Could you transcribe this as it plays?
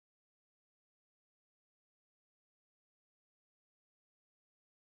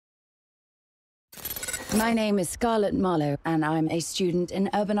My name is Scarlett Marlowe, and I'm a student in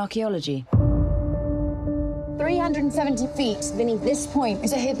urban archaeology. 370 feet beneath this point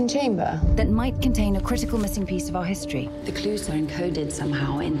is a hidden chamber That might contain a critical missing piece of our history. The clues are encoded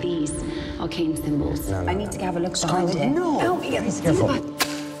somehow in these arcane symbols. I need to have a look behind Scarlett, it. no! Help me get this. Careful.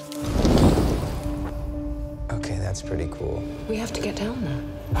 Okay, that's pretty cool. We have to get down there.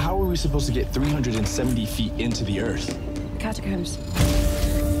 How are we supposed to get 370 feet into the earth? Catacombs.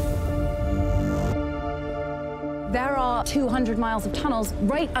 There are 200 miles of tunnels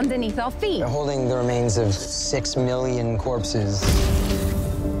right underneath our feet. They're holding the remains of 6 million corpses.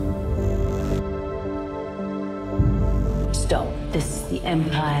 Stop. This is the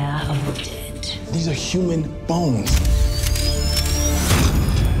Empire of the Dead. These are human bones.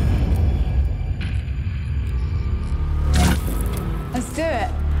 Let's do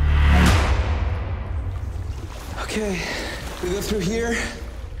it. Okay, we go through here.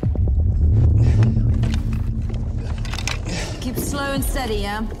 Keep slow and steady,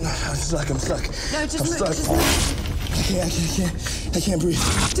 yeah? I'm stuck. No, just I'm move. stuck. Just move. I can't breathe.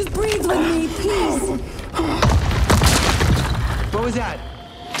 Just breathe with me, please. What was that?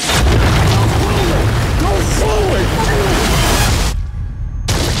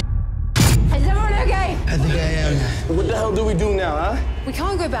 Is everyone okay? I think I am. What the hell do we do now, huh? We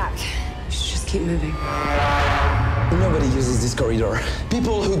can't go back. We should just keep moving. Nobody uses this corridor.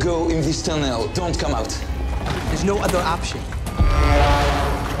 People who go in this tunnel don't come out. There's no other option.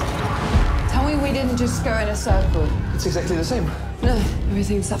 Tell me we didn't just go in a circle. It's exactly the same. No,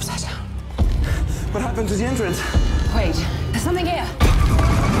 everything's upside down. What happened to the entrance? Wait, there's something here.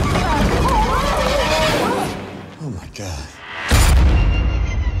 Oh my God.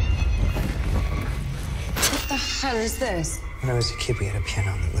 What the hell is this? When I was a kid, we had a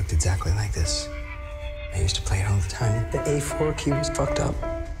piano that looked exactly like this. I used to play it all the time. The A4 key was fucked up.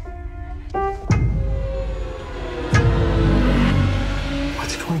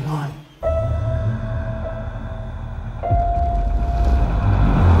 What's going on?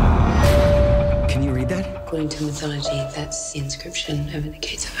 Can you read that? According to mythology, that's the inscription over the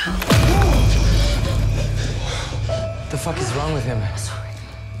gates of hell. The fuck is wrong with him? Sorry.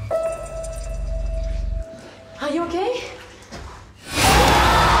 Are you okay?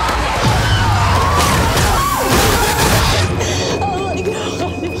 Oh my God.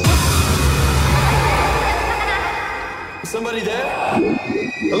 Somebody there?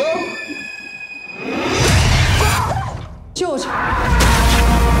 Hello? George.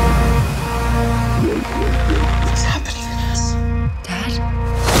 What's happening to us? Dad?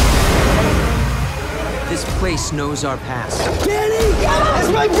 This place knows our past. Danny! It's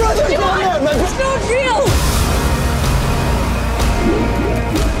my brother! It's not real!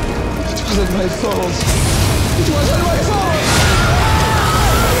 It wasn't my fault. It wasn't my fault!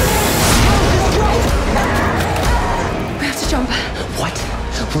 We have to jump. What?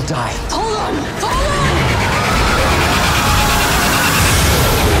 We'll die. Hold on! Hold on!